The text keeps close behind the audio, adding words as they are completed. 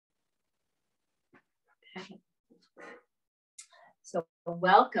Okay. So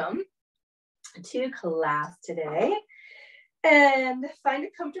welcome to class today, and find a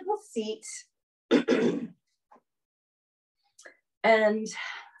comfortable seat and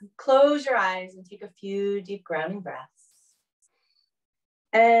close your eyes and take a few deep grounding breaths.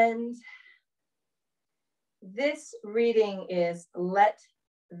 And this reading is Let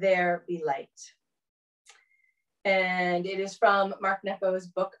There Be Light. And it is from Mark Nepo's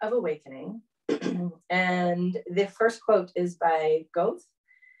Book of Awakening. And the first quote is by Goethe. It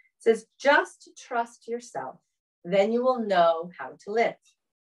says, "Just trust yourself, then you will know how to live."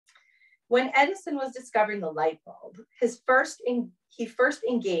 When Edison was discovering the light bulb, he first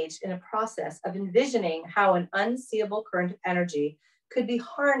engaged in a process of envisioning how an unseeable current of energy could be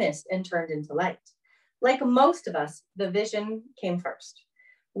harnessed and turned into light. Like most of us, the vision came first.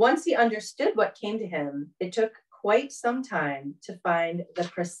 Once he understood what came to him, it took quite some time to find the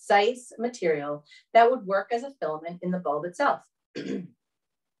precise material that would work as a filament in the bulb itself.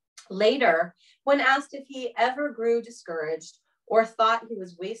 Later, when asked if he ever grew discouraged or thought he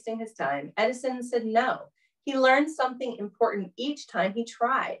was wasting his time, Edison said no. He learned something important each time he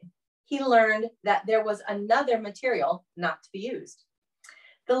tried. He learned that there was another material not to be used.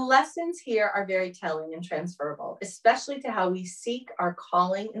 The lessons here are very telling and transferable, especially to how we seek our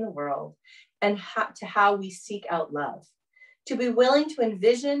calling in the world and to how we seek out love. To be willing to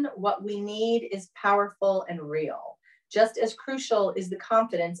envision what we need is powerful and real. Just as crucial is the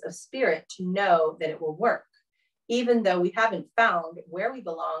confidence of spirit to know that it will work, even though we haven't found where we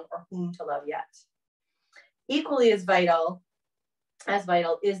belong or whom to love yet. Equally as vital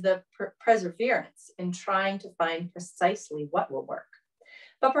is the perseverance in trying to find precisely what will work.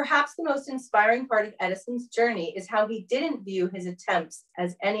 But perhaps the most inspiring part of Edison's journey is how he didn't view his attempts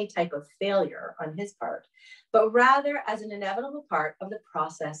as any type of failure on his part, but rather as an inevitable part of the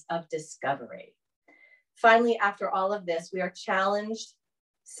process of discovery. Finally, after all of this, we are challenged,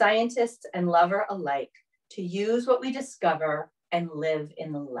 scientists and lover alike, to use what we discover and live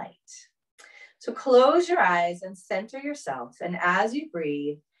in the light. So close your eyes and center yourself. And as you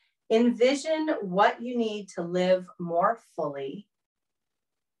breathe, envision what you need to live more fully.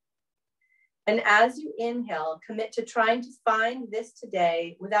 And as you inhale, commit to trying to find this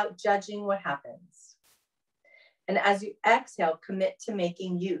today without judging what happens. And as you exhale, commit to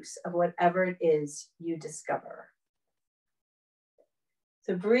making use of whatever it is you discover.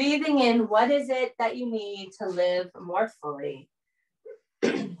 So breathing in, what is it that you need to live more fully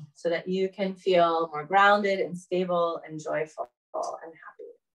so that you can feel more grounded and stable and joyful and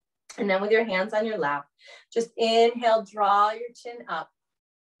happy. And then with your hands on your lap, just inhale, draw your chin up,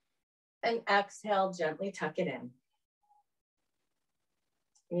 and exhale, gently tuck it in.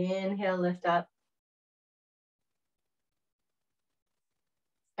 Inhale, lift up.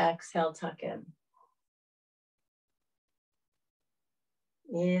 Exhale, tuck in.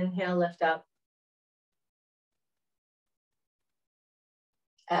 Inhale, lift up.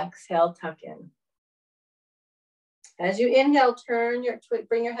 Exhale, tuck in. As you inhale,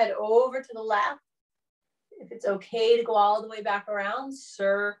 bring your head over to the left. If it's okay to go all the way back around,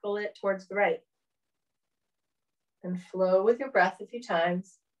 circle it towards the right. And flow with your breath a few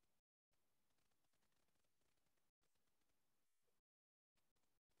times.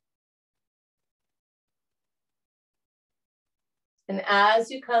 And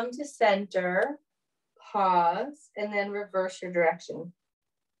as you come to center, pause and then reverse your direction.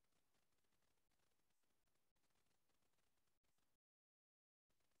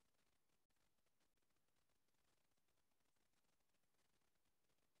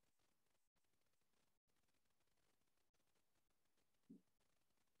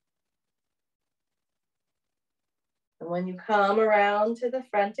 And when you come around to the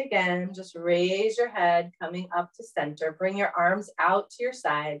front again, just raise your head, coming up to center. Bring your arms out to your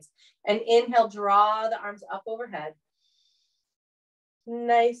sides. And inhale, draw the arms up overhead.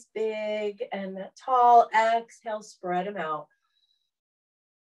 Nice, big, and tall. Exhale, spread them out.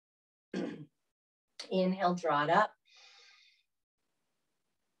 Inhale, draw it up.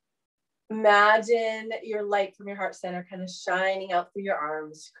 Imagine your light from your heart center kind of shining out through your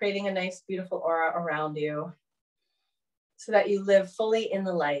arms, creating a nice, beautiful aura around you so that you live fully in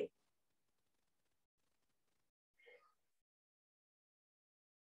the light.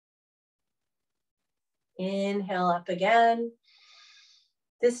 Inhale up again.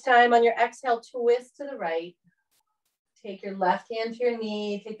 This time on your exhale, twist to the right. Take your left hand to your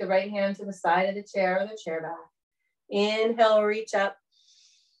knee. Take the right hand to the side of the chair or the chair back. Inhale, reach up.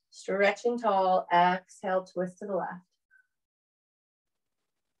 Stretching tall. Exhale, twist to the left.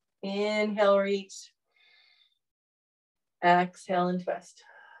 Inhale, reach. Exhale and twist.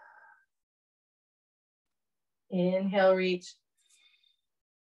 Inhale, reach.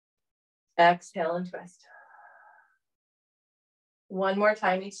 Exhale and twist. One more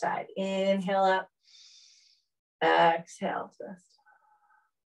time each side. Inhale up. Exhale, twist.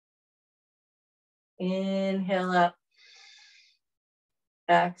 Inhale up.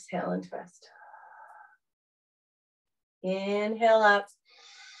 Exhale and twist. Inhale up.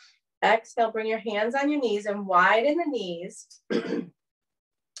 Exhale, bring your hands on your knees and widen the knees.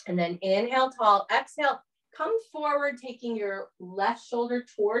 And then inhale tall. Exhale, come forward, taking your left shoulder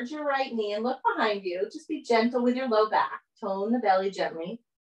towards your right knee and look behind you. Just be gentle with your low back. Tone the belly gently.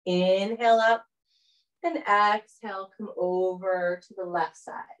 Inhale up and exhale, come over to the left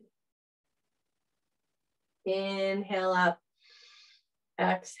side. Inhale up.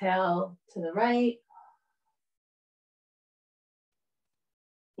 Exhale to the right.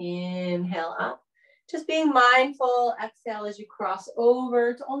 Inhale up. Just being mindful, exhale as you cross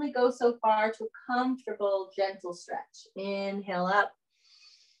over to only go so far to a comfortable, gentle stretch. Inhale up.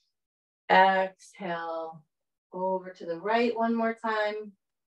 Exhale over to the right one more time.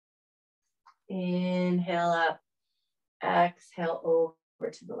 Inhale up. Exhale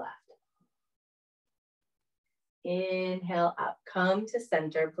over to the left. Inhale up. Come to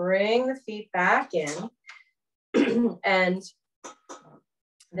center. Bring the feet back in. And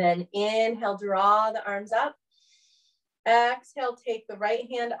then inhale, draw the arms up. Exhale, take the right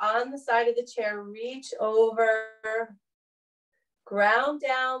hand on the side of the chair, reach over, ground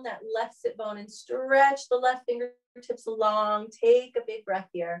down that left sit bone and stretch the left fingertips along. Take a big breath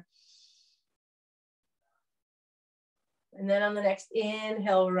here. And then on the next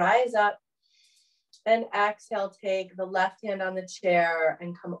inhale, rise up. And exhale, take the left hand on the chair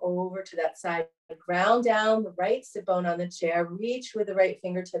and come over to that side. Ground down the right sit bone on the chair. Reach with the right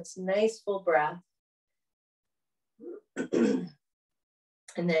fingertips. Nice full breath. And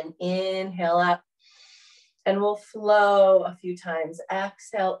then inhale up. And we'll flow a few times.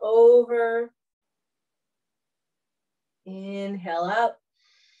 Exhale over. Inhale up.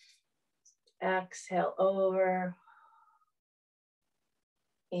 Exhale over.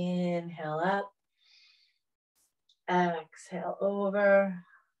 Inhale up. Exhale over.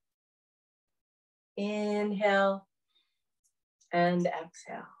 Inhale and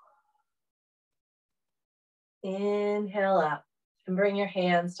exhale. Inhale up and bring your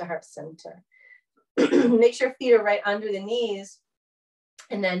hands to heart center. Make sure feet are right under the knees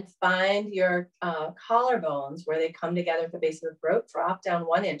and then find your collarbones where they come together at the base of the throat. Drop down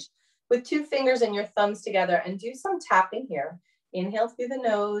 1 inch with 2 fingers and your thumbs together and do some tapping here. Inhale through the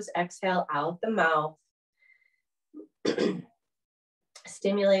nose, exhale out the mouth.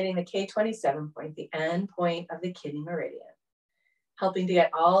 Stimulating the K27 point, the end point of the kidney meridian, helping to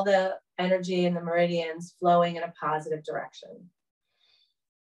get all the energy in the meridians flowing in a positive direction.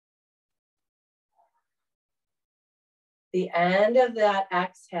 The end of that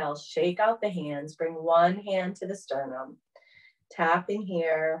exhale, shake out the hands, bring one hand to the sternum, tapping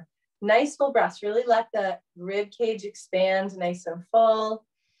here. Nice full breaths, really let the rib cage expand nice and full,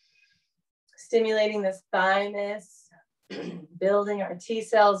 stimulating this thymus, building our T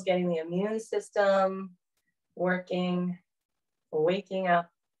cells, getting the immune system working, waking up.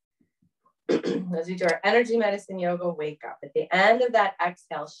 As we do our energy medicine yoga, wake up. At the end of that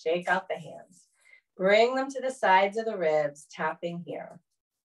exhale, shake out the hands. Bring them to the sides of the ribs, tapping here.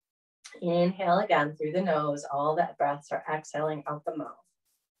 Inhale again through the nose. All that breaths are exhaling out the mouth.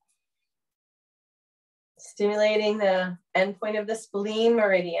 Stimulating the endpoint of the spleen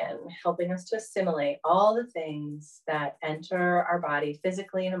meridian, helping us to assimilate all the things that enter our body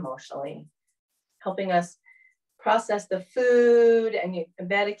physically and emotionally, helping us process the food and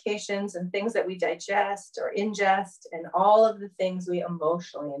medications and things that we digest or ingest and all of the things we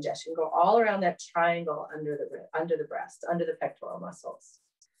emotionally ingest. You can go all around that triangle under the breast, under the pectoral muscles.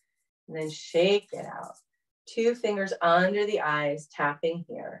 And then shake it out. 2 fingers under the eyes, tapping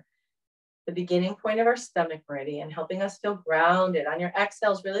here. The beginning point of our stomach meridian, helping us feel grounded. On your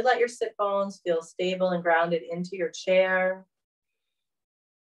exhales, really let your sit bones feel stable and grounded into your chair.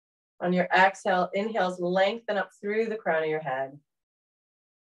 On your exhale, inhales, lengthen up through the crown of your head.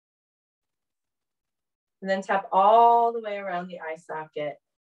 And then tap all the way around the eye socket,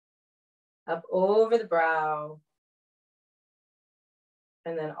 up over the brow,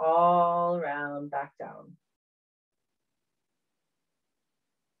 and then all around, back down.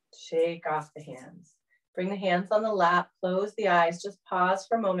 Shake off the hands. Bring the hands on the lap, close the eyes, just pause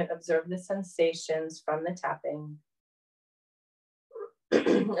for a moment, observe the sensations from the tapping.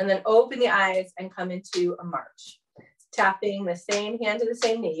 And then open the eyes and come into a march. Tapping the same hand to the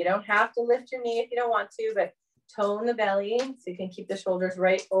same knee. You don't have to lift your knee if you don't want to, but tone the belly so you can keep the shoulders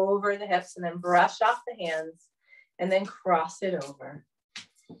right over the hips and then brush off the hands. and then cross it over.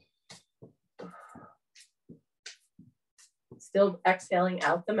 Still exhaling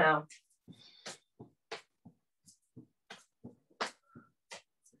out the mouth.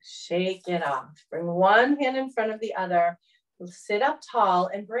 Shake it off. Bring one hand in front of the other. Sit up tall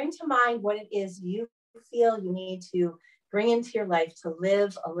and bring to mind what it is you feel you need to bring into your life to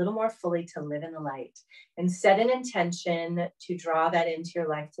live a little more fully, to live in the light. And set an intention to draw that into your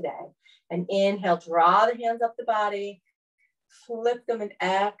life today. And inhale, draw the hands up the body, flip them and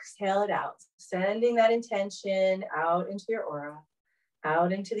exhale it out. Sending that intention out into your aura,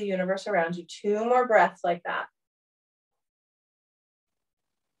 out into the universe around you. 2 more breaths like that.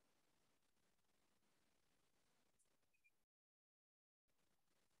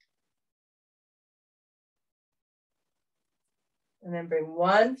 And then bring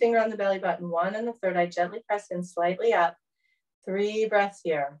one finger on the belly button, one on the third eye, gently press in slightly up. 3 breaths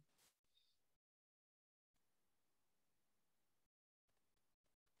here.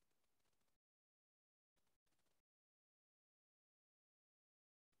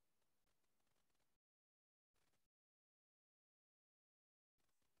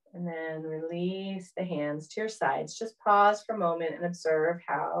 And then release the hands to your sides. Just pause for a moment and observe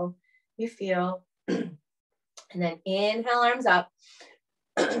how you feel. And then inhale, arms up.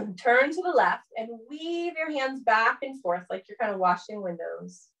 Turn to the left and weave your hands back and forth like you're kind of washing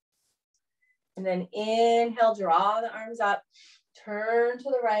windows. And then inhale, draw the arms up. Turn to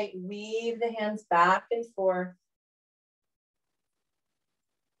the right, weave the hands back and forth.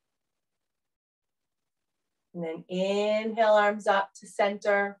 And then inhale, arms up to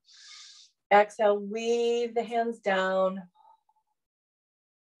center. Exhale, weave the hands down.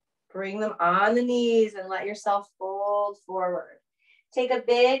 Bring them on the knees and let yourself fold forward. Take a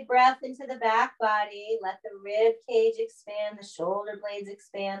big breath into the back body. Let the rib cage expand, the shoulder blades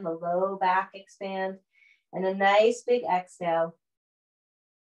expand, the low back expand, and a nice big exhale.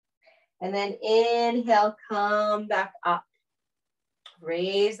 And then inhale, come back up.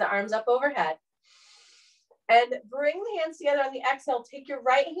 Raise the arms up overhead. And bring the hands together on the exhale. Take your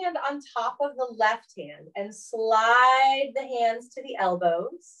right hand on top of the left hand and slide the hands to the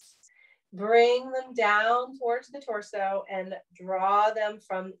elbows. Bring them down towards the torso and draw them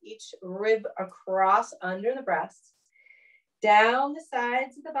from each rib across under the breast. Down the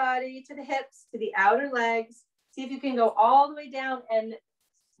sides of the body, to the hips, to the outer legs. See if you can go all the way down and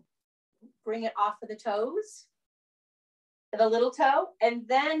bring it off of the toes, the little toe, and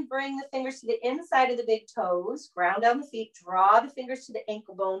then bring the fingers to the inside of the big toes, ground down the feet, draw the fingers to the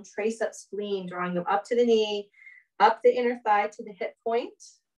ankle bone, trace up spleen, drawing them up to the knee, up the inner thigh to the hip point,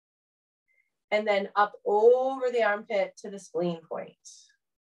 and then up over the armpit to the spleen point.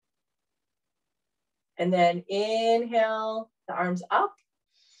 And then inhale, the arms up.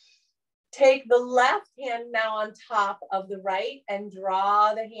 Take the left hand now on top of the right and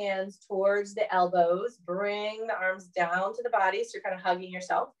draw the hands towards the elbows. Bring the arms down to the body, so you're kind of hugging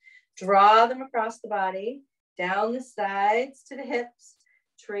yourself. Draw them across the body, down the sides to the hips.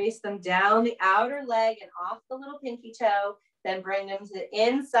 Trace them down the outer leg and off the little pinky toe. Then bring them to the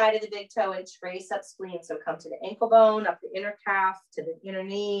inside of the big toe and trace up spleen. So come to the ankle bone, up the inner calf, to the inner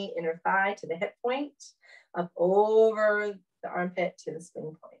knee, inner thigh, to the hip point, up over the armpit to the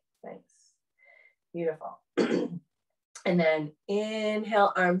spleen point. Thanks. Beautiful. And then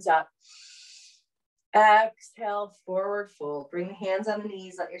inhale, arms up. Exhale, forward fold. Bring the hands on the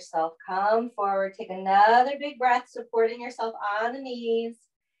knees. Let yourself come forward. Take another big breath, supporting yourself on the knees.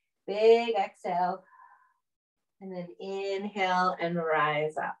 Big exhale. And then inhale and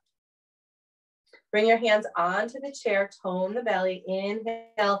rise up. Bring your hands onto the chair, tone the belly.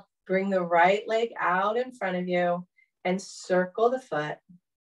 Inhale, bring the right leg out in front of you and circle the foot.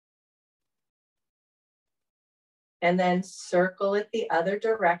 And then circle it the other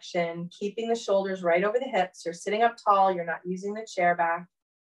direction, keeping the shoulders right over the hips. You're sitting up tall, you're not using the chair back.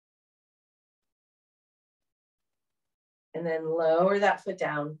 And then lower that foot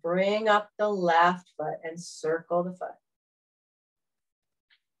down. Bring up the left foot and circle the foot.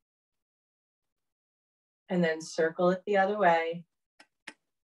 And then circle it the other way.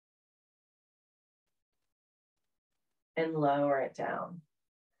 And lower it down.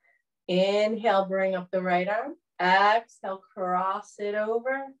 Inhale, bring up the right arm. Exhale, cross it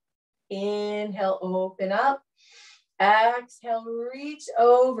over. Inhale, open up. Exhale, reach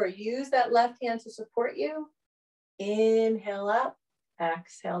over. Use that left hand to support you. Inhale up,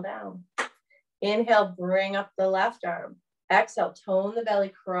 exhale down. Inhale, bring up the left arm. Exhale, tone the belly,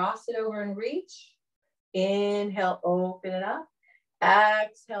 cross it over and reach. Inhale, open it up.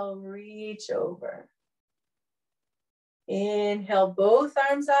 Exhale, reach over. Inhale, both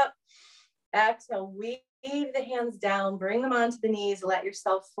arms up. Exhale, weave the hands down, bring them onto the knees, let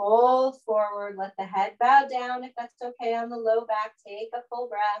yourself fold forward, let the head bow down if that's okay on the low back. Take a full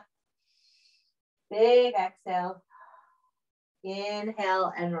breath. Big exhale.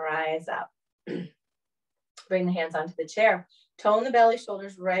 Inhale and rise up. Bring the hands onto the chair. Tone the belly,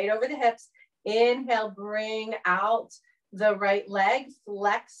 shoulders right over the hips. Inhale, bring out the right leg,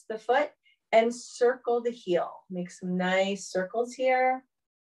 flex the foot, and circle the heel. Make some nice circles here.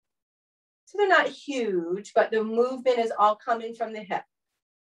 So they're not huge, but the movement is all coming from the hip.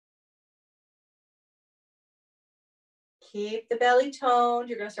 Keep the belly toned.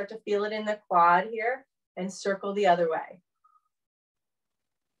 You're going to start to feel it in the quad here, and circle the other way.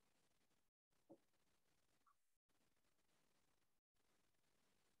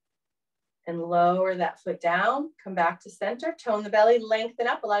 And lower that foot down, come back to center, tone the belly, lengthen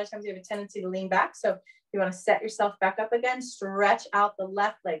up. A lot of times you have a tendency to lean back. So you want to set yourself back up again, stretch out the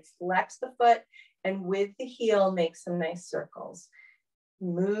left leg, flex the foot, and with the heel, make some nice circles.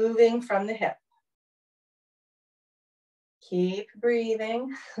 Moving from the hip. Keep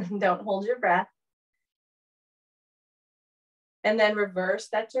breathing, don't hold your breath. And then reverse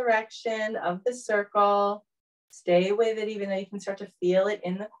that direction of the circle. Stay with it, even though you can start to feel it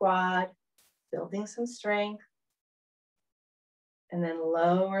in the quad. Building some strength. And then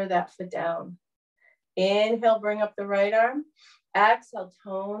lower that foot down. Inhale, bring up the right arm. Exhale,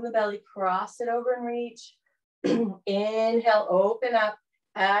 tone the belly, cross it over and reach. Inhale, open up.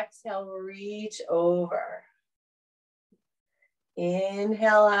 Exhale, reach over.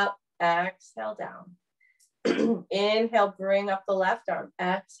 Inhale up, exhale down. Inhale, bring up the left arm.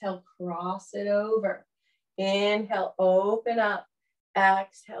 Exhale, cross it over. Inhale, open up.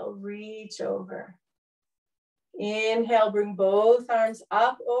 Exhale, reach over. Inhale, bring both arms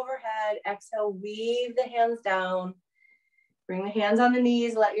up overhead. Exhale, weave the hands down. Bring the hands on the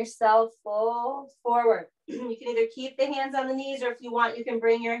knees. Let yourself fold forward. You can either keep the hands on the knees, or if you want, you can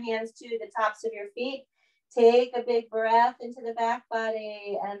bring your hands to the tops of your feet. Take a big breath into the back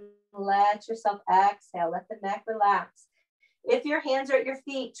body and let yourself exhale. Let the neck relax. If your hands are at your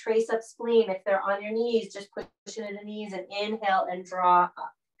feet, trace up spleen. If they're on your knees, just push it in the knees and inhale and draw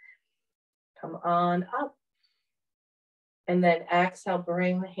up. Come on up. And then exhale,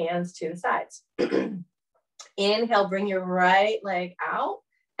 bring the hands to the sides. Inhale, bring your right leg out.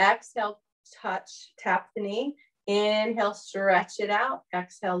 Exhale, touch, tap the knee. Inhale, stretch it out.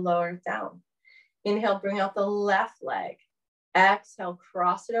 Exhale, lower it down. Inhale, bring out the left leg. Exhale,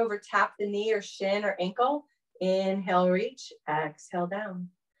 cross it over, tap the knee or shin or ankle. Inhale, reach, exhale down.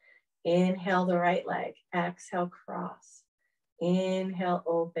 Inhale the right leg, exhale, cross. Inhale,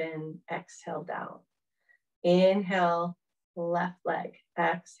 open, exhale down. Inhale, left leg,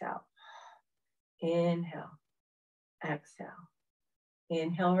 exhale. Inhale, exhale.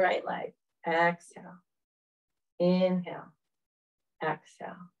 Inhale, right leg, exhale. Inhale,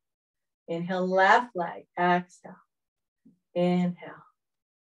 exhale. Inhale, left leg, exhale. Inhale,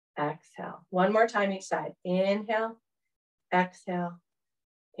 exhale. One more time each side. Inhale, exhale,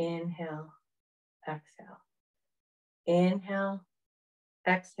 inhale, exhale. Inhale,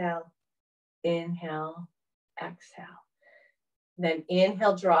 exhale, inhale, exhale. Then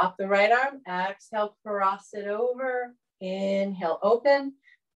inhale, drop the right arm. Exhale, cross it over. Inhale, open.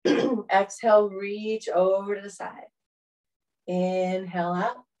 Exhale, reach over to the side. Inhale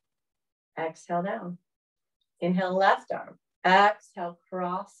up. Exhale down. Inhale, left arm. Exhale,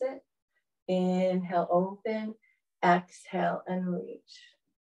 cross it. Inhale, open. Exhale and reach.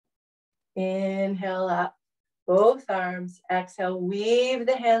 Inhale up. Both arms. Exhale, weave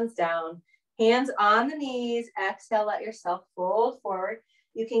the hands down. Hands on the knees. Exhale, let yourself fold forward.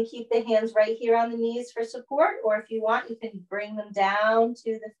 You can keep the hands right here on the knees for support, or if you want, you can bring them down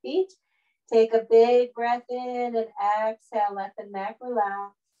to the feet. Take a big breath in and exhale, let the neck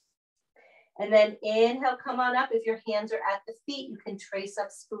relax. And then inhale, come on up. If your hands are at the feet, you can trace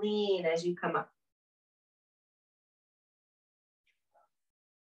up spleen as you come up.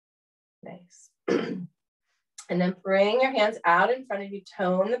 Nice. And then bring your hands out in front of you,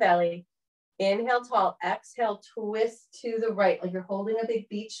 tone the belly. Inhale, tall. Exhale, twist to the right, like you're holding a big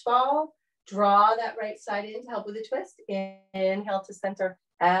beach ball. Draw that right side in to help with the twist. Inhale to center.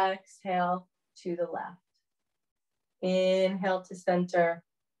 Exhale to the left. Inhale to center.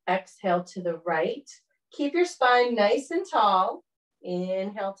 Exhale to the right. Keep your spine nice and tall.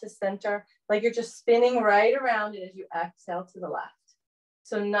 Inhale to center, like you're just spinning right around it as you exhale to the left.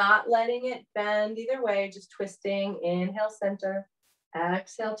 So not letting it bend either way, just twisting. Inhale, center.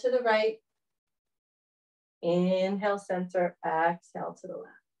 Exhale to the right. Inhale, center. Exhale to the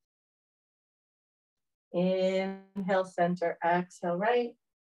left. Inhale, center. Exhale, right.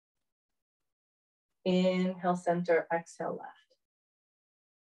 Inhale, center, exhale, left.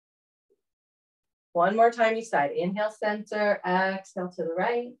 One more time each side. Inhale, center, exhale to the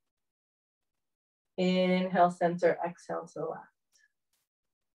right. Inhale, center, exhale to the left.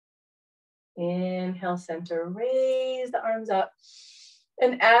 Inhale, center, raise the arms up.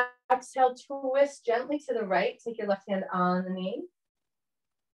 And exhale, twist gently to the right. Take your left hand on the knee.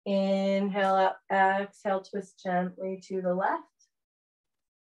 Inhale up, exhale, twist gently to the left.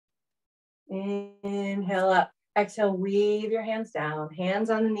 Inhale up, exhale, weave your hands down, hands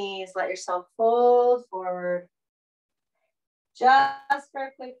on the knees, let yourself fold forward. Just for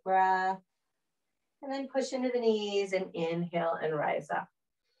a quick breath. And then push into the knees and inhale and rise up.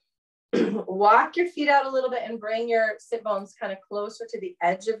 Walk your feet out a little bit and bring your sit bones kind of closer to the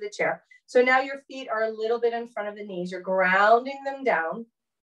edge of the chair. So now your feet are a little bit in front of the knees. You're grounding them down.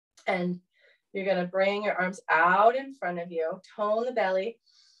 And you're going to bring your arms out in front of you. Tone the belly.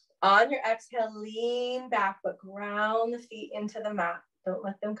 On your exhale, lean back, but ground the feet into the mat. Don't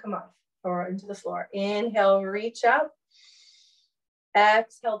let them come off or into the floor. Inhale, reach up.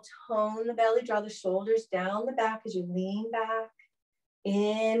 Exhale, tone the belly. Draw the shoulders down the back as you lean back.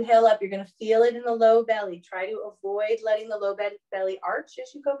 Inhale up. You're going to feel it in the low belly. Try to avoid letting the low belly arch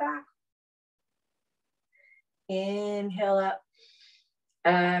as you go back. Inhale up.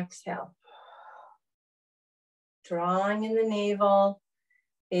 Exhale. Drawing in the navel.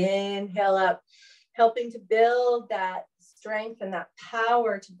 Inhale up. Helping to build that strength and that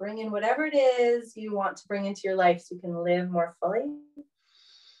power to bring in whatever it is you want to bring into your life so you can live more fully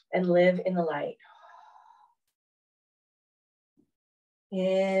and live in the light.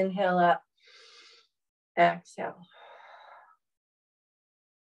 Inhale up. Exhale.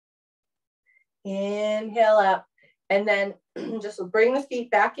 Inhale up. And then just bring the feet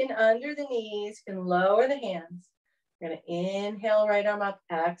back in under the knees. You can lower the hands. You're going to inhale, right arm up.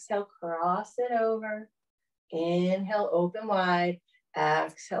 Exhale, cross it over. Inhale, open wide.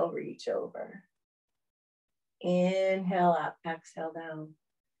 Exhale, reach over. Inhale up. Exhale, down.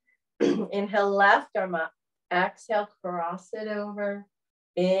 Inhale, left arm up. Exhale, cross it over.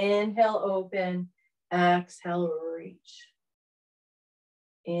 Inhale, open. Exhale, reach.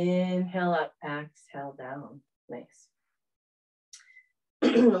 Inhale up. Exhale, down. Nice.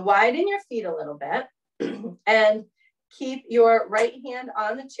 Widen your feet a little bit and keep your right hand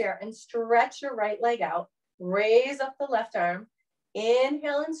on the chair and stretch your right leg out. Raise up the left arm.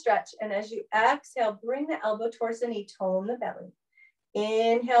 Inhale and stretch. And as you exhale, bring the elbow towards the knee. Tone the belly.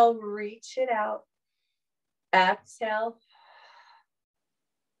 Inhale, reach it out. Exhale.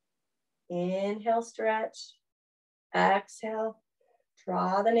 Inhale, stretch. Exhale.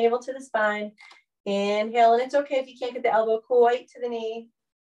 Draw the navel to the spine. Inhale, and it's okay if you can't get the elbow quite to the knee.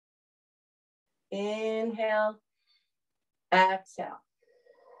 Inhale. Exhale.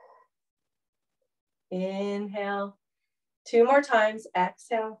 Inhale. 2 more times.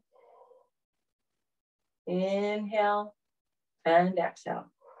 Exhale. Inhale and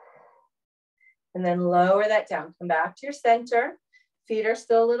exhale. And then lower that down. Come back to your center. Feet are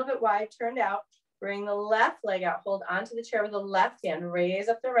still a little bit wide, turned out. Bring the left leg out. Hold onto the chair with the left hand. Raise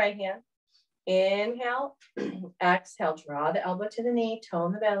up the right hand. Inhale. Exhale. Draw the elbow to the knee.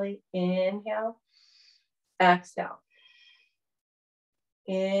 Tone the belly. Inhale. Exhale.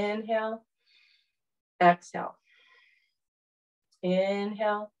 Inhale. Exhale.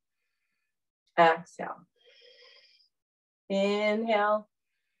 Inhale. Exhale. Inhale.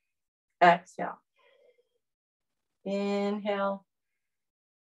 Exhale. Inhale.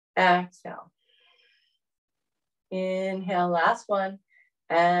 Exhale. Inhale, last one,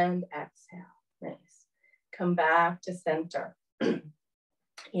 and exhale. Nice. Come back to center.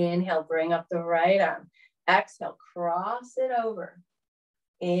 Inhale, bring up the right arm. Exhale, cross it over.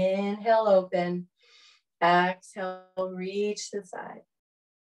 Inhale, open. Exhale, reach the side.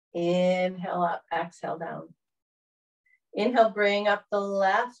 Inhale up, exhale down. Inhale, bring up the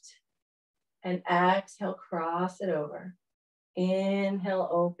left, and exhale, cross it over. Inhale,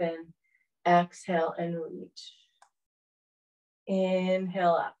 open. Exhale, and reach.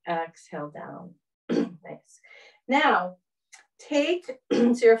 Inhale up, exhale down. Nice. Now,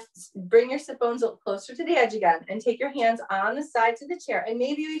 bring your sit bones closer to the edge again and take your hands on the sides of the chair. And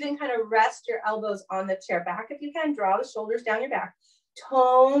maybe you even kind of rest your elbows on the chair back if you can. Draw the shoulders down your back.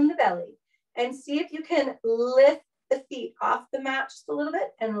 Tone the belly. And see if you can lift the feet off the mat just a little bit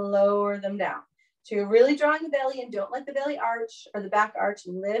and lower them down. So you're really drawing the belly, and don't let the belly arch or the back arch.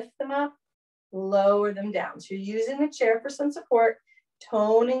 Lift them up, lower them down. So you're using the chair for some support,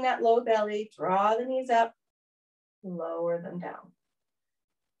 toning that low belly. Draw the knees up, lower them down.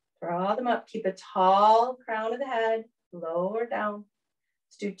 Draw them up. Keep a tall crown of the head, lower down.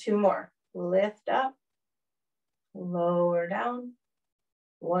 Let's do 2 more. lift up, lower down.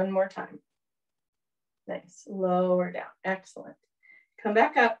 One more time. Nice, lower down, excellent. Come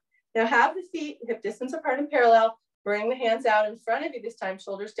back up. Now have the feet hip distance apart and parallel. Bring the hands out in front of you this time,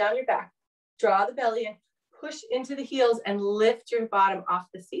 shoulders down your back. Draw the belly in, push into the heels and lift your bottom off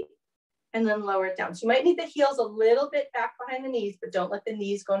the seat and then lower it down. So you might need the heels a little bit back behind the knees, but don't let the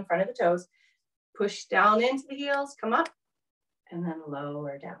knees go in front of the toes. Push down into the heels, come up and then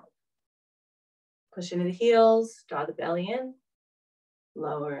lower down. Push into the heels, draw the belly in,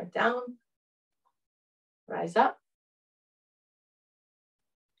 lower it down, rise up,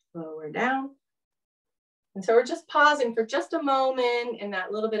 lower down. And so we're just pausing for just a moment in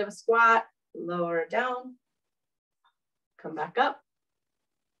that little bit of a squat, lower it down, come back up,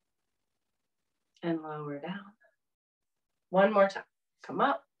 and lower down. One more time, come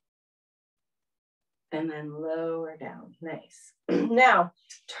up, and then lower down, nice. Now,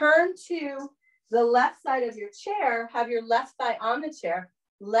 turn to the left side of your chair, have your left thigh on the chair,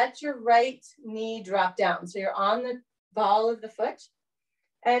 let your right knee drop down. So you're on the ball of the foot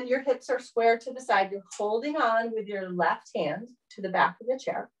and your hips are square to the side. You're holding on with your left hand to the back of the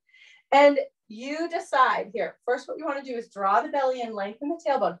chair. And you decide here, first what you want to do is draw the belly in, lengthen the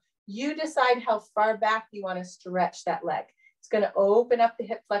tailbone. You decide how far back you want to stretch that leg. It's going to open up the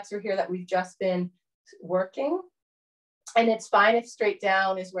hip flexor here that we've just been working. And it's fine if straight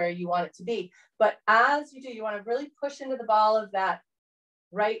down is where you want it to be. But as you do, you want to really push into the ball of that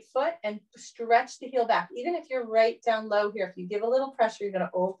right foot and stretch the heel back. Even if you're right down low here, if you give a little pressure, you're going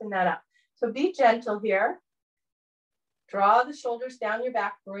to open that up. So be gentle here. Draw the shoulders down your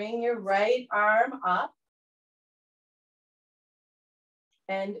back. Bring your right arm up.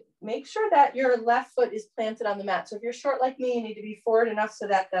 And make sure that your left foot is planted on the mat. So if you're short like me, you need to be forward enough so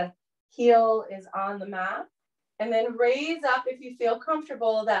that the heel is on the mat. And then raise up, if you feel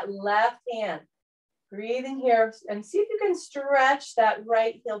comfortable, that left hand. Breathing here and see if you can stretch that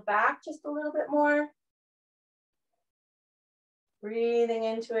right heel back just a little bit more. Breathing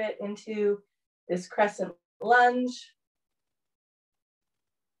into it, into this crescent lunge.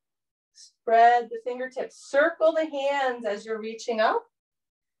 Spread the fingertips. Circle the hands as you're reaching up.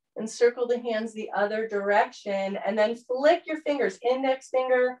 And circle the hands the other direction. And then flick your fingers, index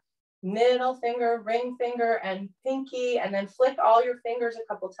finger, middle finger, ring finger, and pinky, and then flick all your fingers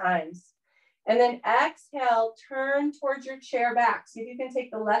a couple times. And then exhale, turn towards your chair back. See if you can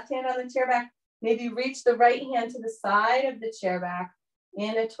take the left hand on the chair back, maybe reach the right hand to the side of the chair back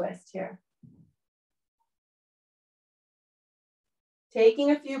in a twist here.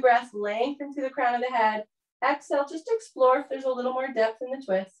 Taking a few breaths, lengthen through the crown of the head. Exhale, just explore if there's a little more depth in the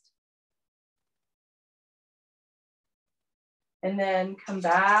twist. And then come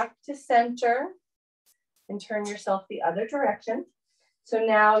back to center and turn yourself the other direction. So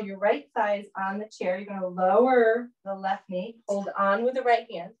now your right thigh is on the chair. You're going to lower the left knee, hold on with the right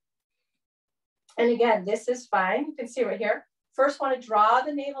hand. And again, this is fine. You can see right here. First, want to draw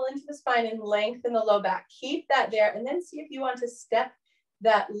the navel into the spine and lengthen the low back. Keep that there. And then see if you want to step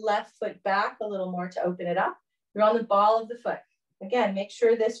that left foot back a little more to open it up. You're on the ball of the foot. Again, make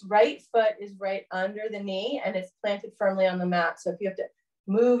sure this right foot is right under the knee and it's planted firmly on the mat. So if you have to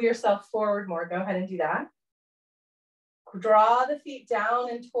move yourself forward more, go ahead and do that. Draw the feet down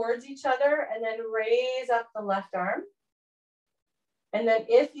and towards each other and then raise up the left arm. And then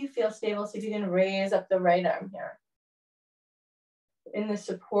if you feel stable, see if you can raise up the right arm here. In the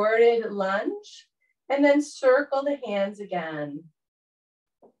supported lunge. And then circle the hands again.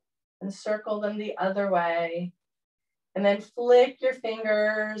 And circle them the other way. And then flick your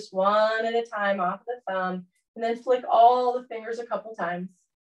fingers one at a time off the thumb. And then flick all the fingers a couple times.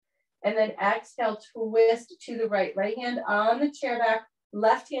 And then exhale, twist to the right. Right hand on the chair back.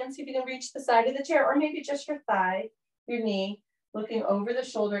 Left hand, see if you can reach the side of the chair or maybe just your thigh, your knee, looking over the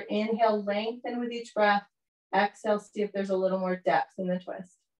shoulder. Inhale, lengthen with each breath. Exhale, see if there's a little more depth in the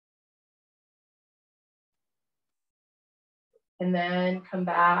twist. And then come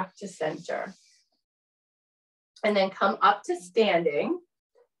back to center. And then come up to standing.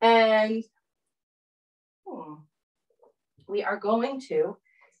 And we are going to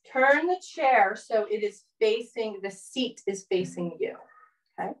turn the chair so it is facing, the seat is facing you,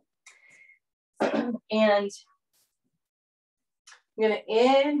 okay? And I'm gonna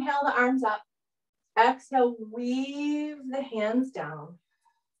inhale the arms up. Exhale, weave the hands down.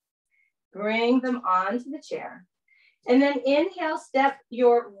 Bring them onto the chair. And then inhale, step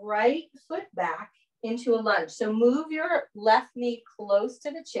your right foot back into a lunge. So move your left knee close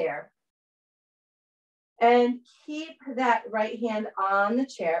to the chair. And keep that right hand on the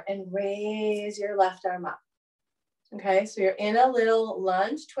chair and raise your left arm up. Okay, so you're in a little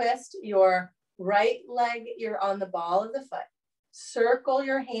lunge twist. Your right leg, you're on the ball of the foot. Circle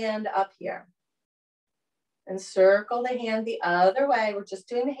your hand up here. And circle the hand the other way. We're just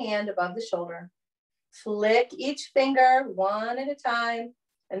doing the hand above the shoulder. Flick each finger one at a time,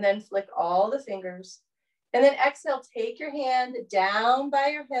 and then flick all the fingers. And then exhale, take your hand down by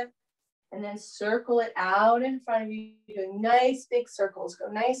your hip, and then circle it out in front of you, doing nice big circles.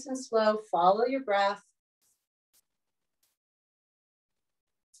 Go nice and slow, follow your breath.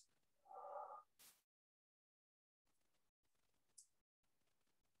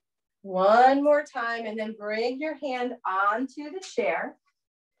 One more time, and then bring your hand onto the chair.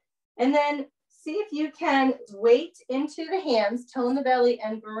 And then see if you can weight into the hands, tone the belly,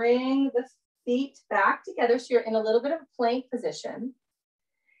 and bring the feet back together so you're in a little bit of a plank position.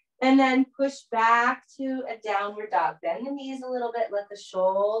 And then push back to a downward dog. Bend the knees a little bit, let the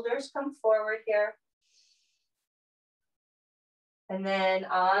shoulders come forward here. And then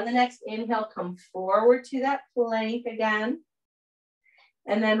on the next inhale, come forward to that plank again.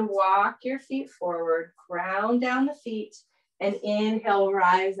 And then walk your feet forward, ground down the feet, and inhale,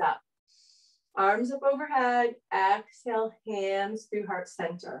 rise up. Arms up overhead, exhale, hands through heart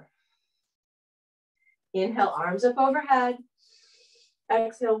center. Inhale, arms up overhead.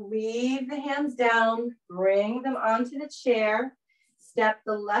 Exhale, weave the hands down, bring them onto the chair. Step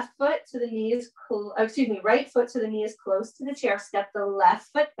the left foot to the knees, right foot to the knees close to the chair. Step the left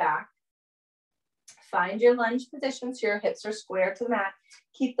foot back. Find your lunge position so your hips are square to the mat.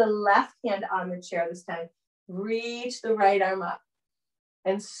 Keep the left hand on the chair this time. Reach the right arm up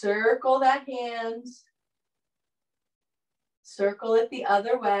and circle that hand. Circle it the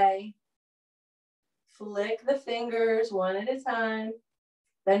other way. Flick the fingers one at a time.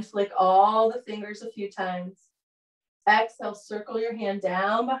 Then flick all the fingers a few times. Exhale, circle your hand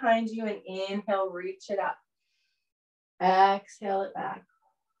down behind you and inhale, reach it up. Exhale it back.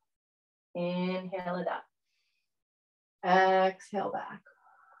 Inhale it up. Exhale back.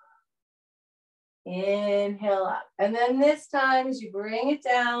 Inhale up. And then this time, as you bring it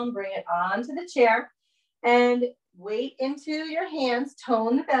down, bring it onto the chair and weight into your hands,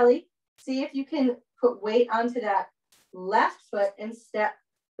 tone the belly. See if you can put weight onto that left foot and step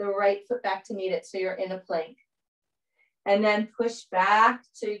the right foot back to meet it so you're in a plank. And then push back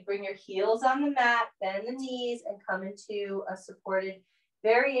to bring your heels on the mat, bend the knees, and come into a supported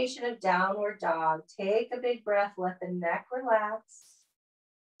variation of downward dog. Take a big breath, let the neck relax.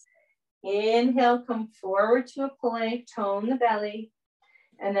 Inhale, come forward to a plank, tone the belly,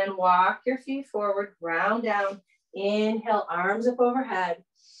 and then walk your feet forward, ground down. Inhale, arms up overhead,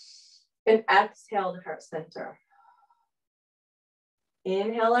 and exhale to heart center.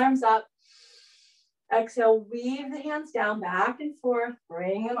 Inhale, arms up. Exhale, weave the hands down, back and forth,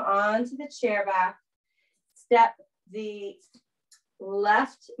 bring them onto the chair back. Step the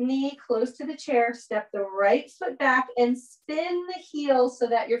left knee close to the chair, step the right foot back and spin the heel so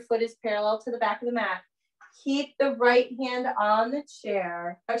that your foot is parallel to the back of the mat. Keep the right hand on the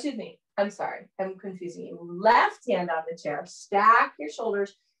chair. Oh, excuse me, I'm sorry, I'm confusing you. Left hand on the chair, stack your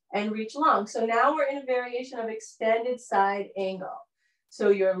shoulders and reach long. So now we're in a variation of extended side angle. So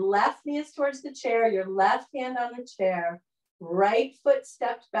your left knee is towards the chair, your left hand on the chair, right foot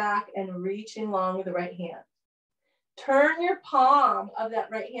stepped back and reaching long with the right hand. Turn your palm of that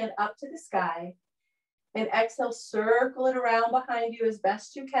right hand up to the sky and exhale, circle it around behind you as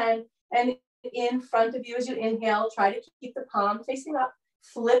best you can. And in front of you as you inhale, try to keep the palm facing up.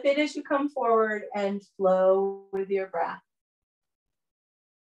 Flip it as you come forward and flow with your breath.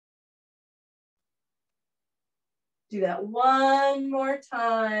 Do that one more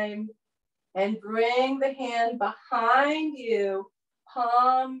time and bring the hand behind you,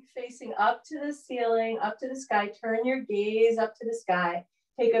 palm facing up to the ceiling, up to the sky. Turn your gaze up to the sky.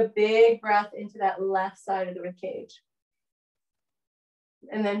 Take a big breath into that left side of the rib cage.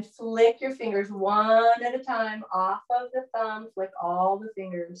 And then flick your fingers one at a time off of the thumb, flick all the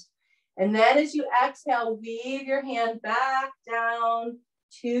fingers. And then as you exhale, weave your hand back down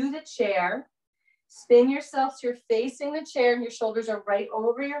to the chair. Spin yourself so you're facing the chair and your shoulders are right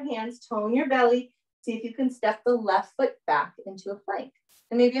over your hands. Tone your belly. See if you can step the left foot back into a plank.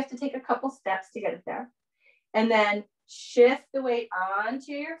 And maybe you have to take a couple steps to get it there. And then shift the weight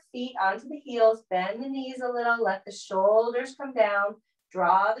onto your feet, onto the heels. Bend the knees a little. Let the shoulders come down.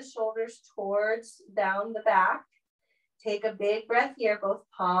 Draw the shoulders towards down the back. Take a big breath here. Both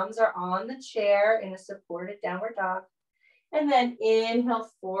palms are on the chair in a supported downward dog. And then inhale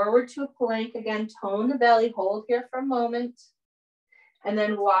forward to a plank. Again, tone the belly, hold here for a moment. And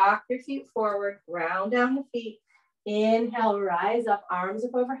then walk your feet forward, ground down the feet. Inhale, rise up, arms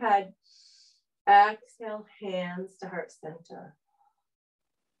up overhead. Exhale, hands to heart center.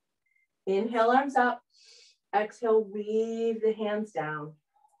 Inhale, arms up. Exhale, weave the hands down.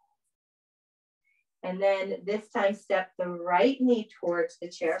 And then this time, step the right knee towards the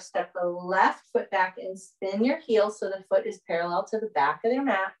chair. Step the left foot back and spin your heel so the foot is parallel to the back of your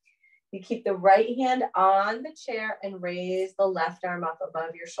mat. You keep the right hand on the chair and raise the left arm up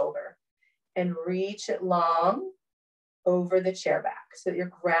above your shoulder. And reach it long over the chair back. So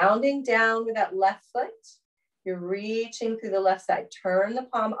you're grounding down with that left foot. You're reaching through the left side. Turn the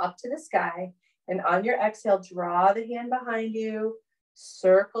palm up to the sky. And on your exhale, draw the hand behind you.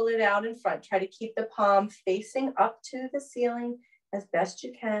 Circle it out in front. Try to keep the palm facing up to the ceiling as best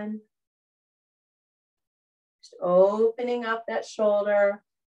you can. Just opening up that shoulder.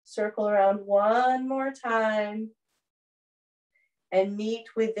 Circle around one more time. And meet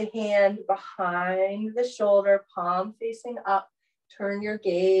with the hand behind the shoulder, palm facing up. Turn your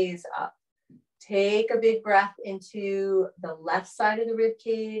gaze up. Take a big breath into the left side of the rib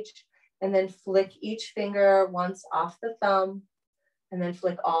cage, and then flick each finger once off the thumb, and then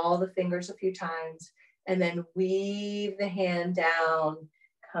flick all the fingers a few times, and then weave the hand down,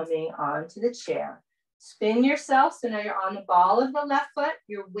 coming onto the chair. Spin yourself, so now you're on the ball of the left foot.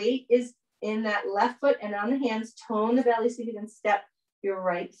 Your weight is in that left foot and on the hands. Tone the belly so you can step your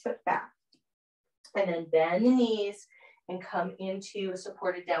right foot back. And then bend the knees and come into a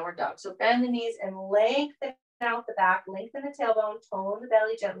supported downward dog. So bend the knees and lengthen out the back, lengthen the tailbone, tone the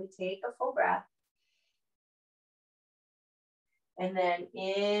belly gently, take a full breath. And then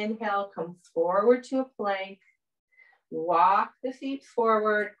inhale, come forward to a plank. Walk the feet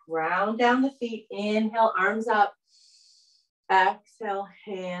forward, ground down the feet. Inhale, arms up. Exhale,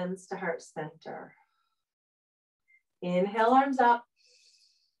 hands to heart center. Inhale, arms up.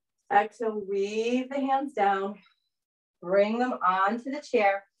 Exhale, weave the hands down. Bring them onto the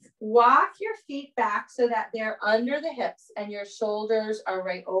chair. Walk your feet back so that they're under the hips and your shoulders are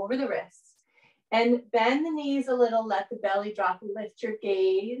right over the wrists. And bend the knees a little, let the belly drop, lift your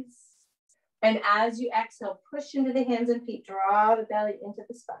gaze. And as you exhale, push into the hands and feet, draw the belly into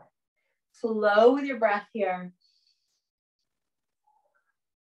the spine. Flow with your breath here.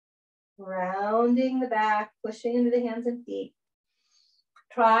 Rounding the back, pushing into the hands and feet.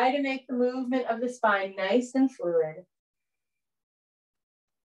 Try to make the movement of the spine nice and fluid.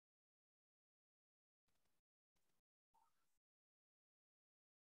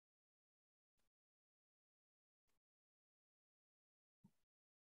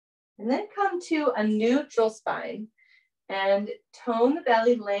 And then come to a neutral spine and tone the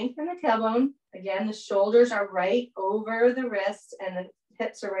belly, lengthen the tailbone. Again, the shoulders are right over the wrists and the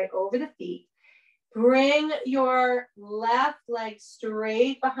hips are right over the feet. Bring your left leg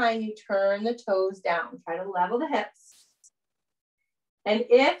straight behind you, turn the toes down. Try to level the hips. And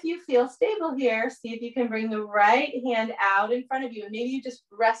if you feel stable here, see if you can bring the right hand out in front of you. Maybe you just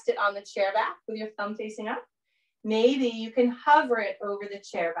rest it on the chair back with your thumb facing up. Maybe you can hover it over the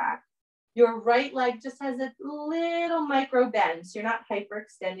chair back. Your right leg just has a little micro bend, so you're not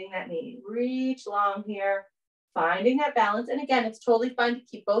hyperextending that knee. Reach long here, finding that balance. And again, it's totally fine to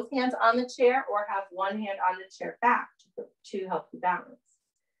keep both hands on the chair or have one hand on the chair back to help you balance.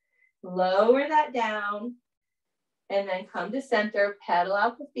 Lower that down and then come to center, pedal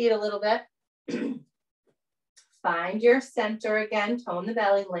out the feet a little bit. Find your center again, tone the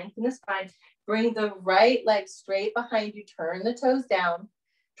belly, lengthen the spine. Bring the right leg straight behind you, turn the toes down.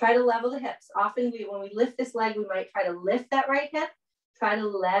 Try to level the hips. Often when we lift this leg, we might try to lift that right hip, try to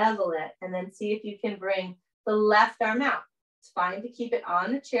level it, and then see if you can bring the left arm out. It's fine to keep it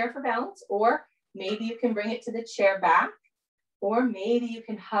on the chair for balance, or maybe you can bring it to the chair back, or maybe you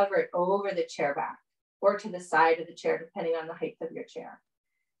can hover it over the chair back or to the side of the chair, depending on the height of your chair.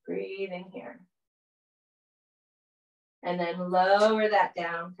 Breathe in here. And then lower that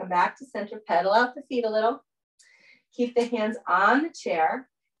down. Come back to center, pedal out the feet a little. Keep the hands on the chair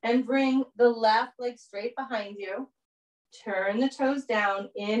and bring the left leg straight behind you. Turn the toes down.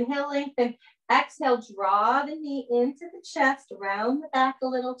 Inhale, lengthen. Exhale, draw the knee into the chest, round the back a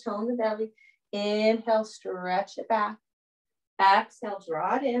little, tone the belly. Inhale, stretch it back. Exhale,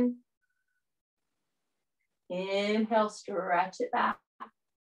 draw it in. Inhale, stretch it back.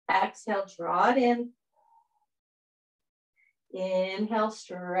 Exhale, draw it in. Inhale,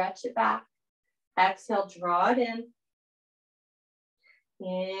 stretch it back. Exhale, draw it in.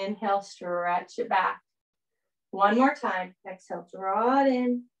 Inhale, stretch it back. One more time. Exhale, draw it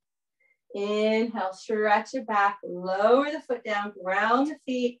in. Inhale, stretch it back. Lower the foot down, ground the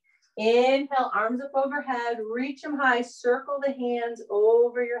feet. Inhale, arms up overhead. Reach them high. Circle the hands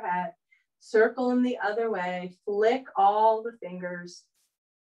over your head. Circle them the other way. Flick all the fingers.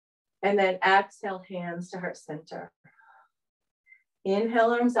 And then exhale, hands to heart center.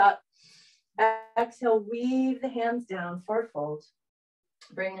 Inhale, arms up. Exhale, weave the hands down, forward fold.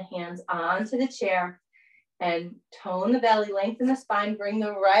 Bring the hands onto the chair and tone the belly, lengthen the spine, bring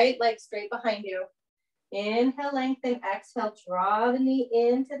the right leg straight behind you. Inhale, lengthen, exhale, draw the knee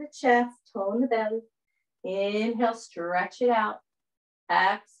into the chest, tone the belly. Inhale, stretch it out.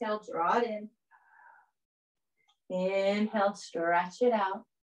 Exhale, draw it in. Inhale, stretch it out.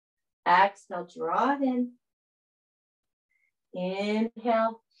 Exhale, draw it in.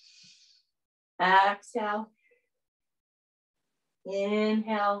 Inhale, exhale.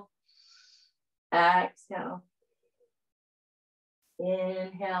 Inhale, exhale.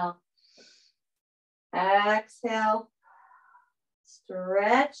 Inhale, exhale.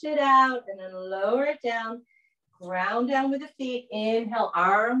 Stretch it out and then lower it down. Ground down with the feet. Inhale,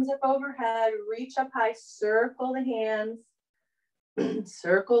 arms up overhead. Reach up high. Circle the hands.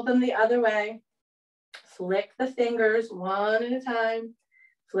 Circle them the other way. Flick the fingers one at a time.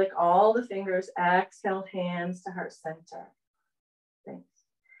 Flick all the fingers. Exhale, hands to heart center. Thanks.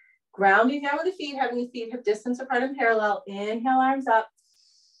 Grounding down with the feet, having the feet hip distance apart and parallel. Inhale, arms up.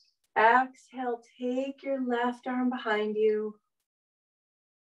 Exhale, take your left arm behind you.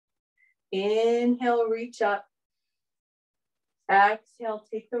 Inhale, reach up. Exhale,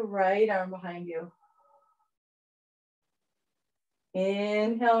 take the right arm behind you.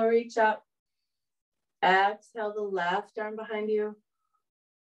 Inhale, reach up. Exhale, the left arm behind you.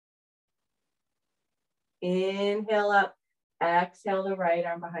 Inhale up. Exhale, the right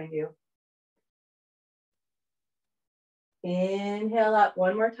arm behind you. Inhale up.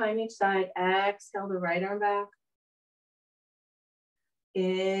 One more time each side. Exhale, the right arm back.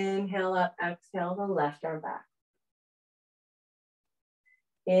 Inhale up. Exhale, the left arm back.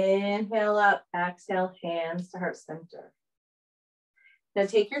 Inhale up. Exhale, hands to heart center. Now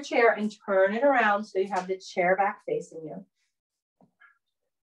take your chair and turn it around so you have the chair back facing you.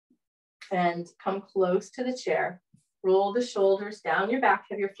 And come close to the chair. Roll the shoulders down your back,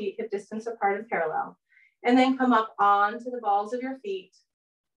 have your feet hip distance apart and parallel. And then come up onto the balls of your feet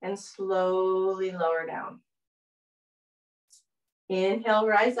and slowly lower down. Inhale,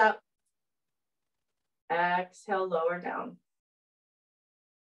 rise up. Exhale, lower down.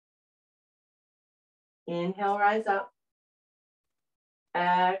 Inhale, rise up.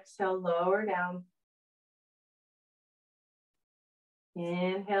 Exhale, lower down.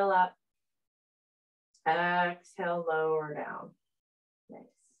 Inhale up. Exhale, lower down.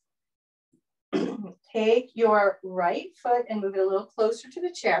 Nice. Take your right foot and move it a little closer to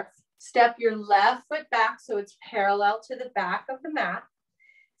the chair. Step your left foot back so it's parallel to the back of the mat.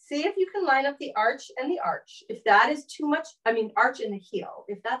 See if you can line up the arch and the arch. If that is too much, arch and the heel.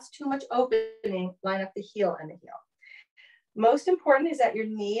 If that's too much opening, line up the heel and the heel. Most important is that your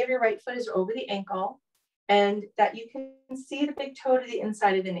knee of your right foot is over the ankle and that you can see the big toe to the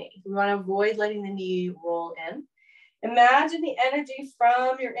inside of the knee. We want to avoid letting the knee roll in. Imagine the energy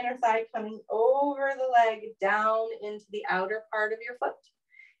from your inner thigh coming over the leg down into the outer part of your foot.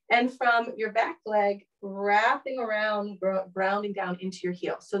 And from your back leg, wrapping around, grounding down into your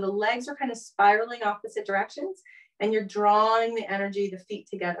heel. So the legs are kind of spiraling opposite directions and you're drawing the energy, the feet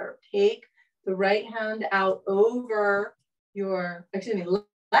together. Take the right hand out over your,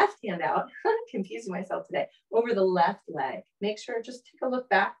 left hand out, confusing myself today, over the left leg. Make sure, just take a look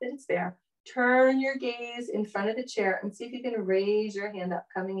back that it's there. Turn your gaze in front of the chair and see if you can raise your hand up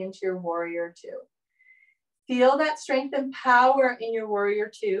coming into your warrior two. Feel that strength and power in your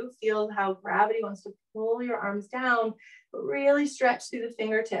warrior two. Feel how gravity wants to pull your arms down, but really stretch through the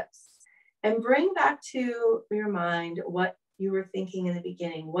fingertips. And bring back to your mind what you were thinking in the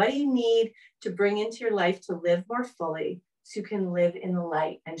beginning. What do you need to bring into your life to live more fully so you can live in the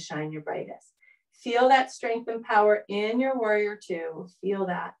light and shine your brightest? Feel that strength and power in your warrior two. Feel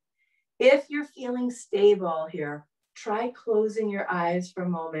that. If you're feeling stable here, try closing your eyes for a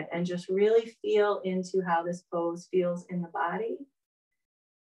moment and just really feel into how this pose feels in the body.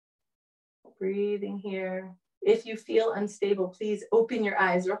 Breathing here. If you feel unstable, please open your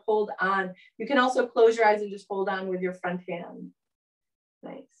eyes or hold on. You can also close your eyes and just hold on with your front hand.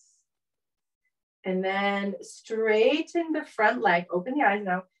 Nice. And then straighten the front leg. Open the eyes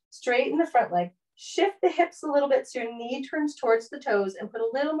now. Straighten the front leg. Shift the hips a little bit so your knee turns towards the toes and put a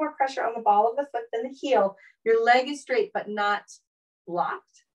little more pressure on the ball of the foot than the heel. Your leg is straight but not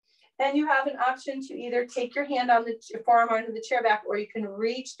blocked. And you have an option to either take your hand on the forearm onto the chair back, or you can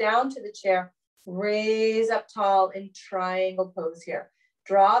reach down to the chair, raise up tall in triangle pose here.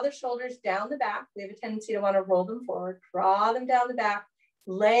 Draw the shoulders down the back. We have a tendency to want to roll them forward. Draw them down the back.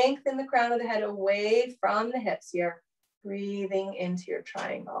 Lengthen the crown of the head away from the hips here. Breathing into your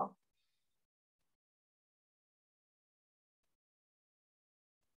triangle.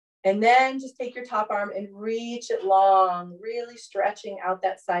 And then just take your top arm and reach it long, really stretching out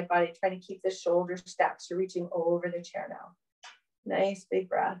that side body, trying to keep the shoulders stacked. So reaching over the chair now. Nice big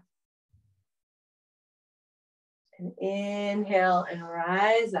breath. And inhale and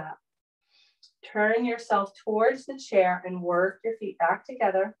rise up. Turn yourself towards the chair and work your feet back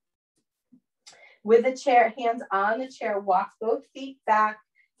together. With the chair, hands on the chair, walk both feet back.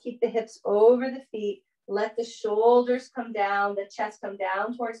 Keep the hips over the feet. Let the shoulders come down, the chest come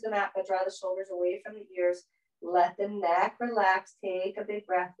down towards the mat, but draw the shoulders away from the ears. Let the neck relax. Take a big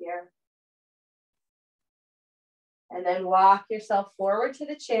breath here. And then walk yourself forward to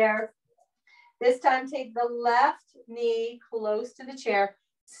the chair. This time, take the left knee close to the chair.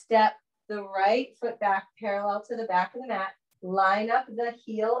 Step the right foot back parallel to the back of the mat. Line up the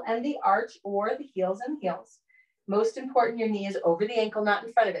heel and the arch, or the heels and heels. Most important, your knee is over the ankle, not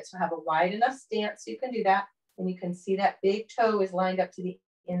in front of it. So have a wide enough stance so you can do that. And you can see that big toe is lined up to the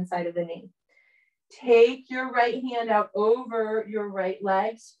inside of the knee. Take your right hand out over your right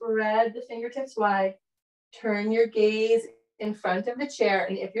leg. Spread the fingertips wide. Turn your gaze in front of the chair.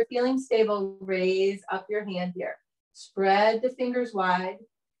 And if you're feeling stable, raise up your hand here. Spread the fingers wide.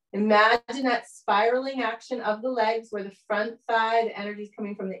 Imagine that spiraling action of the legs where the front thigh, the energy is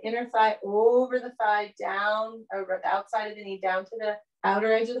coming from the inner thigh over the thigh, down over the outside of the knee, down to the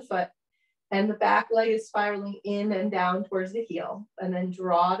outer edge of the foot. And the back leg is spiraling in and down towards the heel. And then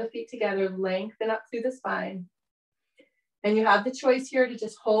draw the feet together, lengthen up through the spine. And you have the choice here to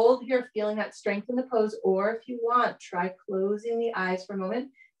just hold here, feeling that strength in the pose, or if you want, try closing the eyes for a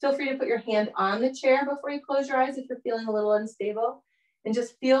moment. Feel free to put your hand on the chair before you close your eyes if you're feeling a little unstable. And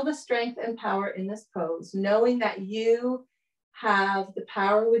just feel the strength and power in this pose, knowing that you have the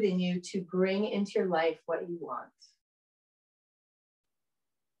power within you to bring into your life what you want.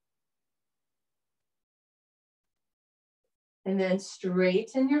 And then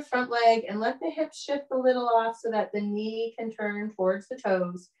straighten your front leg and let the hips shift a little off so that the knee can turn towards the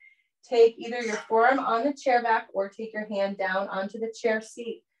toes. Take either your forearm on the chair back or take your hand down onto the chair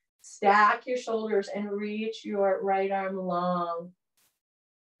seat. Stack your shoulders and reach your right arm long.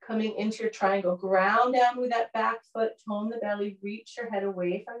 Coming into your triangle, ground down with that back foot, tone the belly, reach your head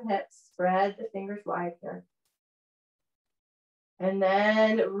away from the hips, spread the fingers wide here. And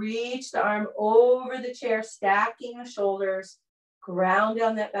then reach the arm over the chair, stacking the shoulders, ground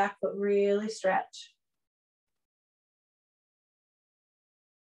down that back foot, really stretch.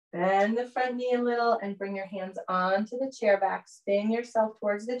 Bend the front knee a little and bring your hands onto the chair back, spin yourself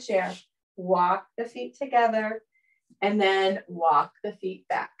towards the chair, walk the feet together. And then walk the feet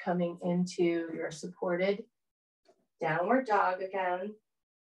back, coming into your supported downward dog again.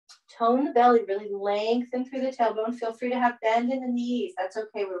 Tone the belly, really lengthen through the tailbone. Feel free to have bend in the knees. That's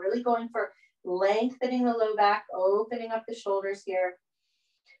okay. We're really going for lengthening the low back, opening up the shoulders here.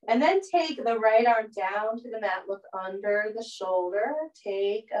 And then take the right arm down to the mat. Look under the shoulder.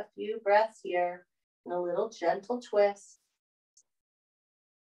 Take a few breaths here. And a little gentle twist.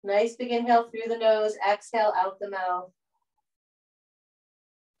 Nice big inhale through the nose, exhale out the mouth.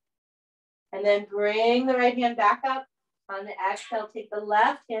 And then bring the right hand back up. On the exhale, take the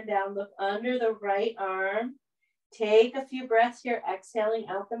left hand down, look under the right arm. Take a few breaths here, exhaling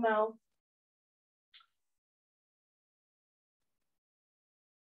out the mouth.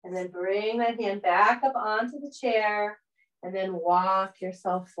 And then bring that hand back up onto the chair and then walk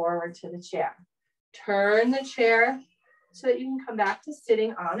yourself forward to the chair. Turn the chair so that you can come back to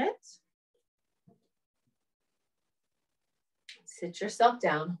sitting on it. Sit yourself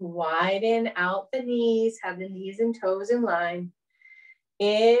down, widen out the knees, have the knees and toes in line.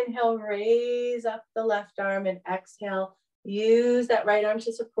 Inhale, raise up the left arm, and exhale, use that right arm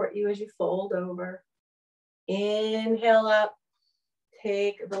to support you as you fold over. Inhale up,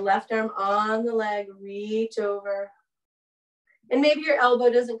 take the left arm on the leg, reach over. And maybe your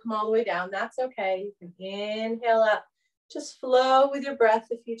elbow doesn't come all the way down, that's okay. You can inhale up. Just flow with your breath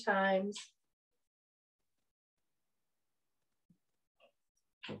a few times.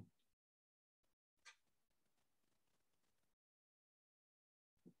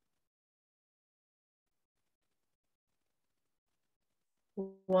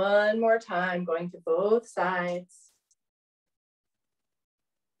 One more time, going to both sides.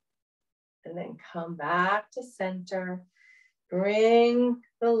 And then come back to center. Bring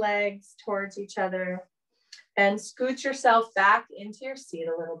the legs towards each other. And scoot yourself back into your seat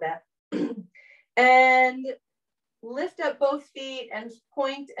a little bit. And lift up both feet and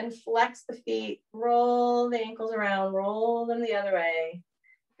point and flex the feet. Roll the ankles around, roll them the other way,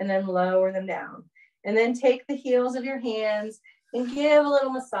 and then lower them down. And then take the heels of your hands and give a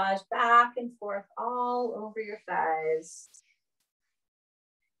little massage back and forth all over your thighs.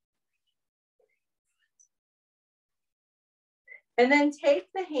 And then take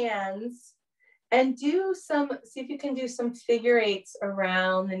the hands and do some, see if you can do some figure eights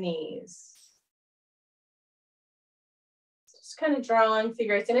around the knees. Just kind of drawing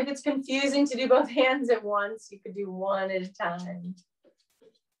figure eights. And if it's confusing to do both hands at once, you could do one at a time.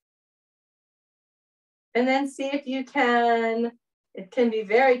 And then see if you can, it can be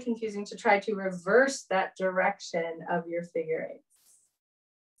very confusing to try to reverse that direction of your figure eights.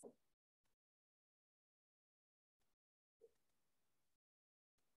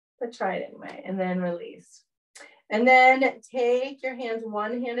 But try it anyway, and then release. And then take your hands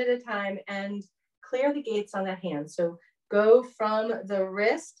one hand at a time and clear the gates on that hand. So go from the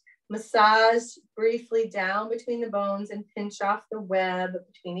wrist, massage briefly down between the bones and pinch off the web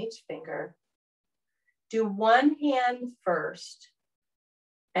between each finger. Do one hand first.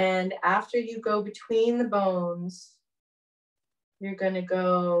 And after you go between the bones, you're going to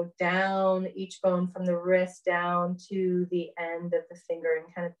go down each bone from the wrist down to the end of the finger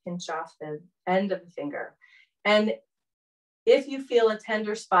and kind of pinch off the end of the finger. And if you feel a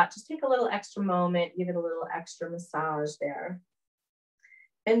tender spot, just take a little extra moment, give it a little extra massage there.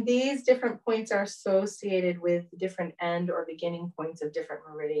 And these different points are associated with different end or beginning points of different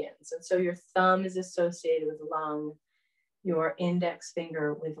meridians. And so your thumb is associated with lung, your index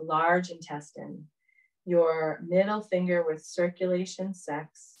finger with large intestine, your middle finger with circulation,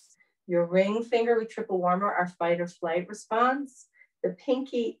 sex, your ring finger with triple warmer, our fight or flight response. The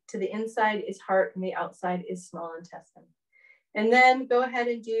pinky to the inside is heart and the outside is small intestine. And then go ahead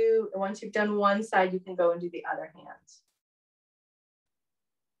and do, once you've done one side, you can go and do the other hand.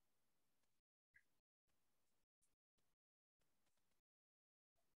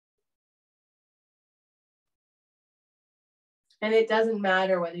 And it doesn't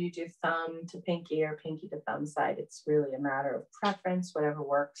matter whether you do thumb to pinky or pinky to thumb side. It's really a matter of preference, whatever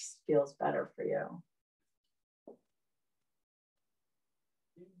works, feels better for you.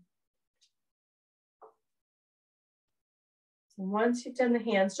 So once you've done the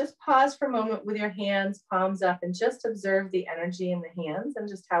hands, just pause for a moment with your hands, palms up, and just observe the energy in the hands and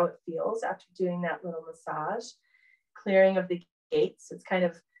just how it feels after doing that little massage. Clearing of the gates. It's kind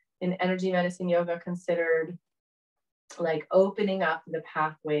of in energy medicine yoga considered like opening up the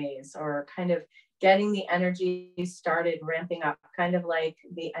pathways or kind of getting the energy started ramping up, kind of like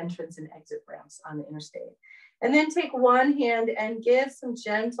the entrance and exit ramps on the interstate. And then take one hand and give some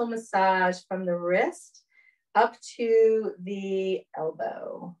gentle massage from the wrist up to the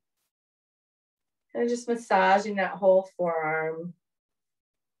elbow. And just massaging that whole forearm.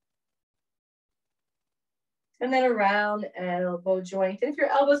 And then around elbow joint. And if your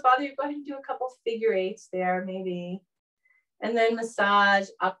elbows bother you, go ahead and do a couple figure eights there, maybe. And then massage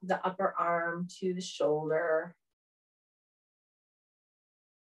up the upper arm to the shoulder.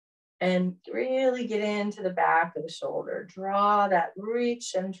 And really get into the back of the shoulder. Draw that,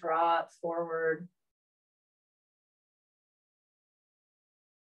 reach and draw it forward.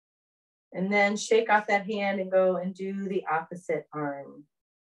 And then shake off that hand and go and do the opposite arm.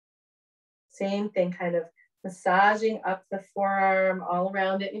 Same thing, kind of massaging up the forearm all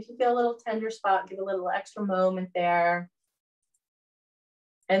around it. If you feel a little tender spot, give a little extra moment there.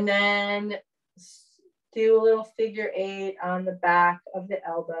 And then do a little figure eight on the back of the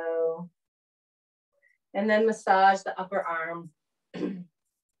elbow. And then massage the upper arm, coming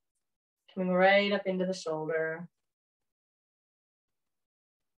right up into the shoulder.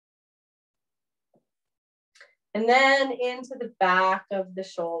 And then into the back of the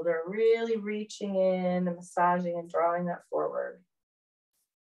shoulder, really reaching in and massaging and drawing that forward.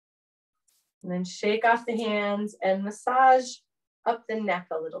 And then shake off the hands and massage up the neck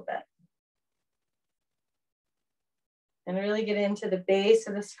a little bit. And really get into the base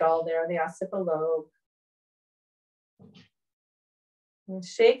of the skull there, the occipital lobe. And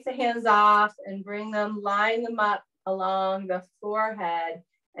shake the hands off and bring them, line them up along the forehead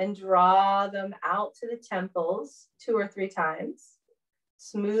and draw them out to the temples 2 or 3 times,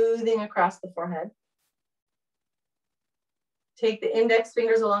 smoothing across the forehead. Take the index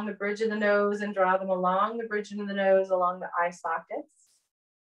fingers along the bridge of the nose and draw them along the bridge of the nose, along the eye sockets.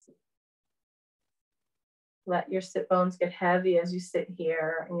 Let your sit bones get heavy as you sit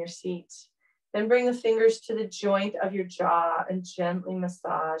here in your seat. Then bring the fingers to the joint of your jaw and gently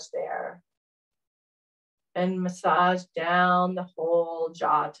massage there. And massage down the whole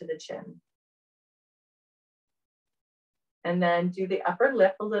jaw to the chin. And then do the upper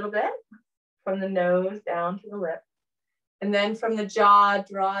lip a little bit, from the nose down to the lip. And then from the jaw,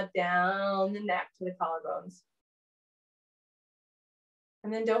 draw down the neck to the collarbones.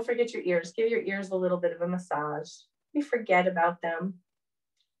 And then don't forget your ears. Give your ears a little bit of a massage. You forget about them.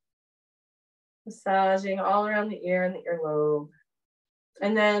 Massaging all around the ear and the earlobe.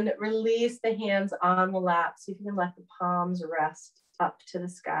 And then release the hands on the lap. See if you can let the palms rest up to the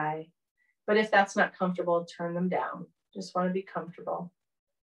sky. But if that's not comfortable, turn them down. Just want to be comfortable.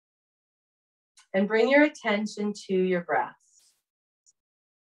 And bring your attention to your breath.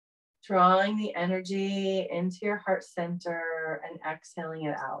 Drawing the energy into your heart center and exhaling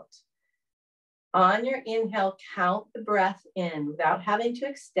it out. On your inhale, count the breath in without having to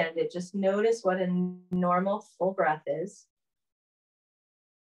extend it. Just notice what a normal full breath is.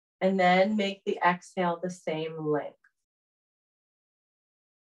 And then make the exhale the same length.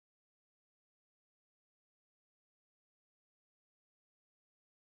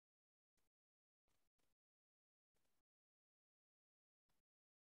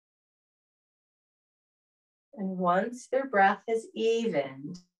 And once their breath has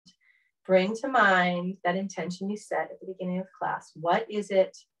evened, bring to mind that intention you set at the beginning of class. What is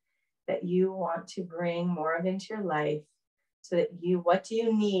it that you want to bring more of into your life so that what do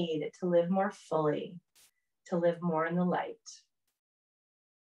you need to live more fully, to live more in the light?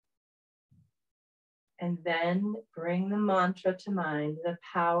 And then bring the mantra to mind. The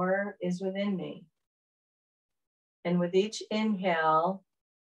power is within me. And with each inhale,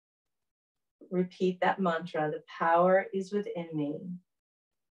 repeat that mantra. The power is within me.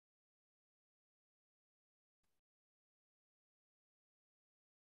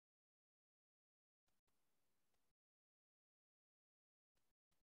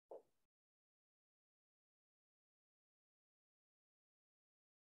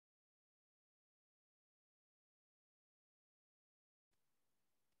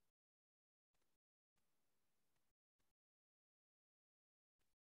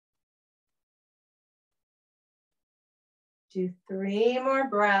 Do 3 more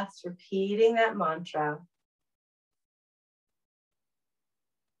breaths, repeating that mantra.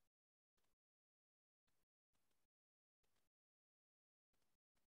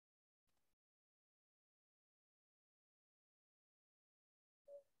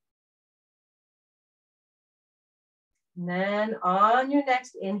 And then on your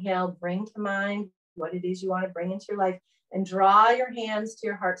next inhale, bring to mind what it is you want to bring into your life and draw your hands to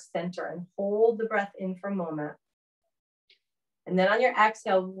your heart center and hold the breath in for a moment. And then on your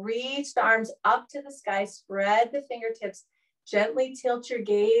exhale, reach the arms up to the sky, spread the fingertips, gently tilt your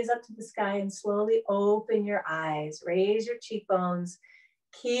gaze up to the sky and slowly open your eyes, raise your cheekbones,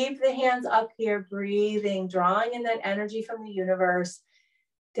 keep the hands up here, breathing, drawing in that energy from the universe,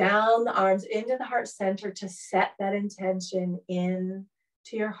 down the arms into the heart center to set that intention in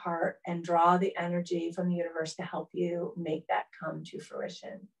to your heart and draw the energy from the universe to help you make that come to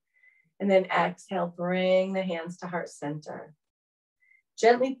fruition. And then exhale, bring the hands to heart center.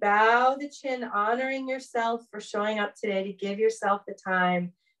 Gently bow the chin, honoring yourself for showing up today to give yourself the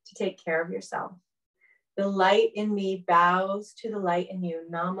time to take care of yourself. The light in me bows to the light in you.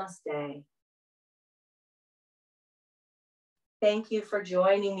 Namaste. Thank you for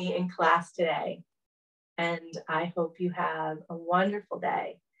joining me in class today. And I hope you have a wonderful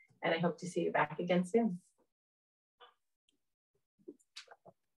day. And I hope to see you back again soon.